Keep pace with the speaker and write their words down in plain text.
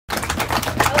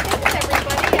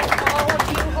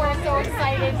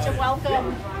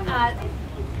welcome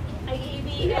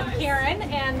Amy and Karen,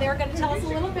 and they're going to tell us a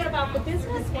little bit about the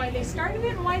business, why they started it,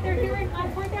 and why they're here on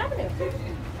 4th Avenue.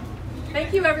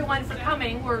 Thank you everyone for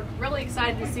coming. We're really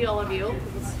excited to see all of you.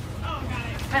 It's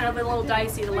kind of a little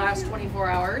dicey the last 24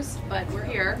 hours, but we're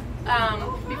here.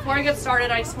 Before I get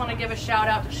started, I just want to give a shout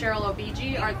out to Cheryl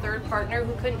Obiji, our third partner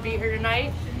who couldn't be here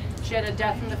tonight. She had a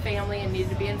death in the family and needed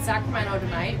to be in Sacramento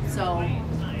tonight, so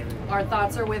our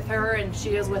thoughts are with her and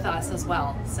she is with us as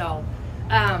well. So,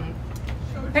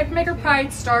 Papermaker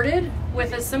Pride started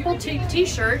with a simple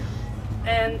t-shirt,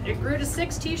 and it grew to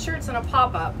 6 t-shirts and a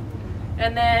pop-up.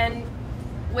 And then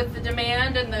with the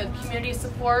demand and the community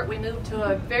support, we moved to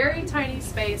a very tiny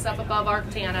space up above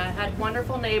Arctana, had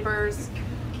wonderful neighbors,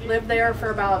 lived there for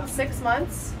about 7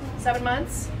 months,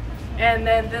 and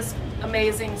then this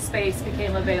amazing space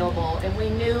became available. And we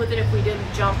knew that if we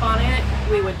didn't jump on it,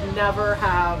 we would never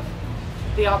have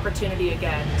the opportunity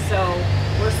again. So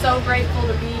we're so grateful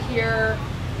to be here.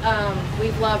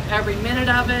 We've loved every minute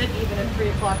of it, even at 3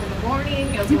 o'clock in the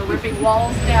morning as we're ripping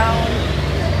walls down.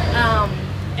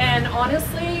 And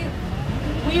honestly,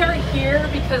 we are here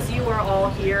because you are all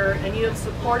here and you have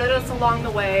supported us along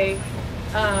the way.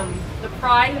 The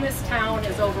pride in this town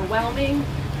is overwhelming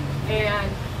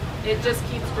and it just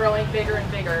keeps growing bigger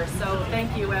and bigger. So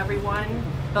thank you everyone,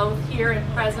 both here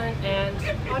and present and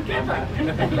on camera.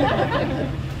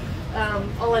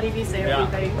 I'll let Evie say a few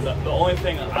things. The only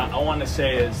thing I want to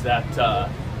say is that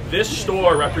this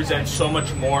store represents so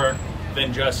much more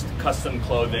than just custom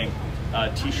clothing,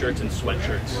 t-shirts and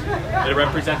sweatshirts. It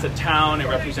represents a town, it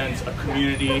represents a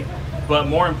community, but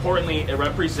more importantly, it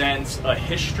represents a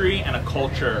history and a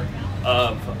culture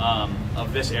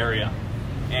of this area.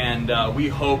 And we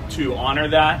hope to honor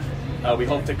that, we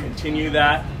hope to continue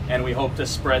that, and we hope to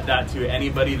spread that to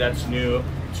anybody that's new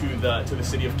to the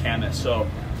city of Camas. So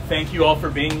thank you all for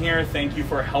being here. Thank you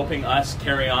for helping us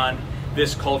carry on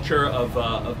this culture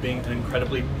of being an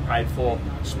incredibly prideful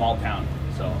small town.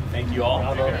 So thank you all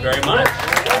very much. I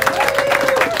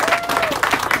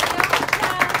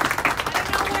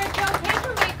don't know where Joe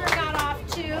Papermaker got off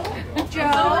to.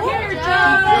 Joe, here,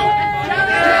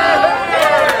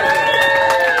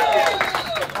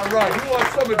 All right, who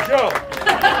wants some of Joe?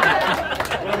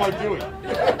 What am I doing?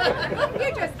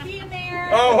 You're just being there.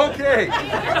 Oh, okay. Being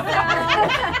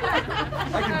yourself.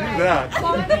 I can do that.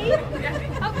 Bonnie?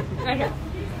 Right here.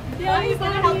 Bonnie's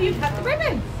going to help you cut the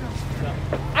ribbon.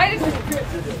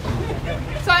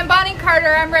 So I'm Bonnie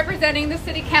Carter. I'm representing the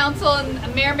City Council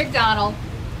and Mayor McDonald.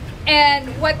 And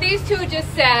what these two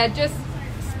just said just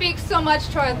speaks so much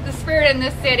to the spirit in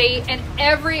this city and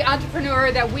every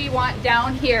entrepreneur that we want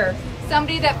down here.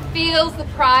 Somebody that feels the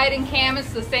pride in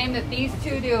Camas the same that these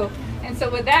two do. And so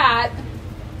with that,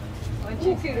 I want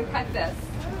you two to cut this.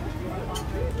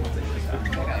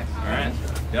 All right.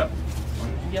 Yep.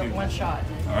 You have one shot.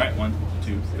 All right. 1,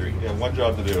 2, 3. Yeah, one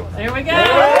job to do. There we go.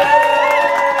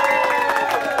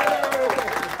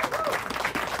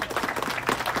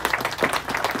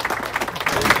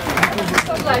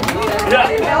 So glad you did.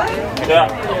 Yeah.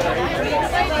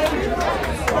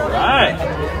 All right.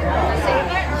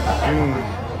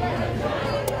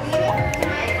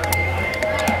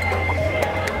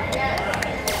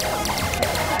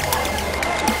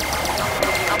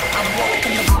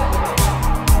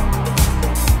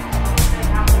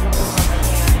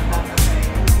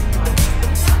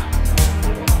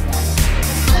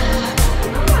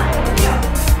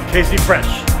 Casey Fresh.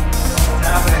 What's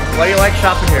happening? Why do you like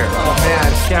shopping here? Oh man,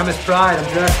 it's Camas Pride. I'm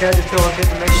just headed to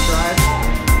Papermaker Pride.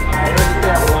 I heard that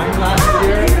they have wine glasses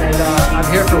here, and I'm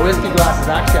here for whiskey glasses.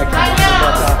 Actually, I can't find them,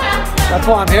 but that's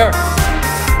why I'm here.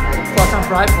 Plus, I'm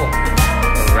prideful.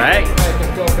 All right.